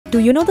Do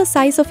you know the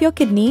size of your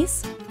kidneys?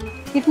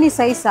 Kidney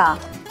size?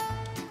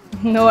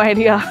 No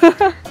idea.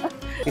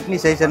 Kidney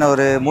size is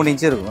 3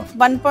 inch.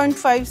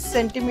 1.5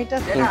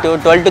 centimeters. Into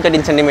 12 to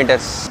 13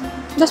 centimeters.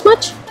 This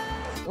much?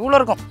 இவ்வளோ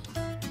இருக்கும்.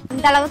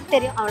 இந்த அளவுக்கு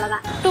தெரியும்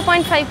அவ்வளவுதான்.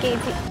 2.5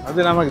 kg.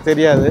 அது நமக்கு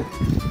தெரியாது.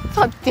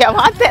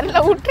 சத்தியமா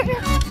தெரியல விட்டுரு.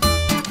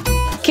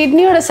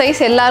 கிட்னியோட சைஸ்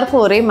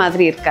எல்லாருக்கும் ஒரே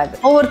மாதிரி இருக்காது.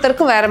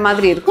 ஒவ்வொருத்தருக்கும் வேற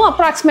மாதிரி இருக்கும்.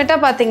 அப்ராக்சிமேட்டா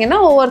பாத்தீங்கன்னா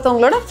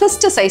ஒவ்வொருத்தவங்களோட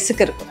ஃபிஸ்ட்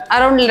சைஸ்க்கு இருக்கும்.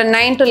 Around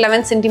 9 to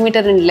 11 cm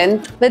in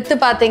length. width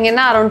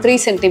பாத்தீங்கன்னா அரௌண்ட் 3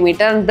 cm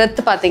and breadth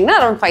பாத்தீங்கன்னா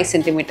அரௌண்ட் 5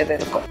 cm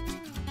இருக்கும்.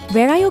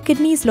 Where are your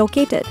kidneys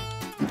located?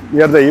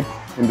 Near the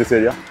hip in this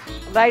area.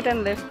 Right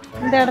and left.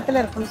 இந்த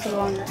இடத்துல இருக்குன்னு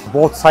சொல்லுவாங்க.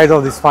 Both sides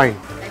of the spine.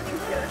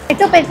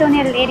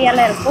 Peritoneal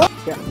ஏரியால இருக்கும்.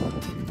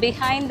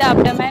 Behind the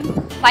abdomen.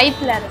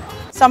 பைப்ல இருக்கும்.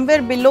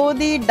 Somewhere below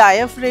the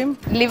diaphragm.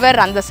 Liver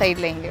அந்த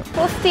சைடுல எங்க.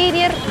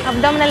 Posterior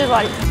abdominal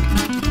wall.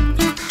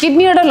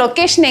 கிட்னியோட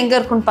லொகேஷன் எங்க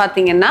இருக்குன்னு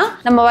பாத்தீங்கன்னா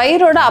நம்ம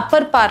வயிறோட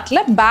அப்பர் பார்ட்ல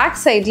பேக்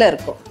சைடுல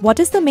இருக்கும். What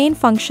is the main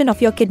function of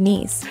your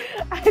kidneys?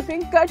 I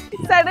think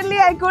suddenly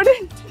I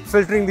couldn't.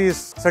 Filtering these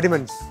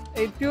sediments.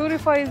 It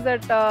purifies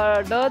that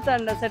dirt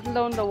and settle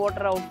down the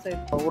water outside.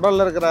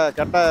 உடல்ல இருக்கிற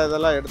கெட்ட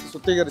இதெல்லாம் எடுத்து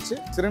சுத்திகரிச்சு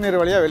சிறுநீர்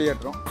வழியா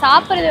வெளியேற்றோம்.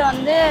 சாப்பிடுறது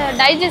வந்து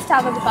டைஜஸ்ட்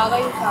ஆகிறதுக்காக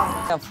யூஸ்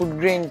ஆகும். Food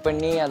grain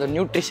பண்ணி அதோட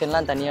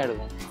நியூட்ரிஷன்லாம் தனியா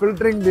எடுக்கும்.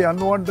 Filtering the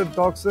unwanted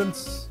toxins.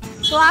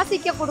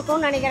 சுவாசிக்க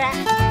கொடுக்கும்னு நினைக்கிறேன்.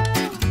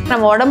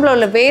 நம்ம உடம்புல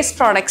உள்ள waste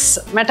products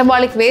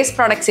metabolic waste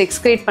products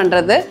excrete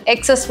பண்றது,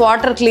 excess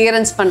water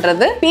clearance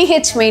பண்றது,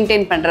 pH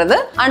maintain பண்றது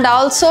and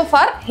also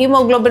for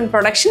hemoglobin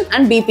production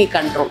and BP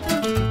control.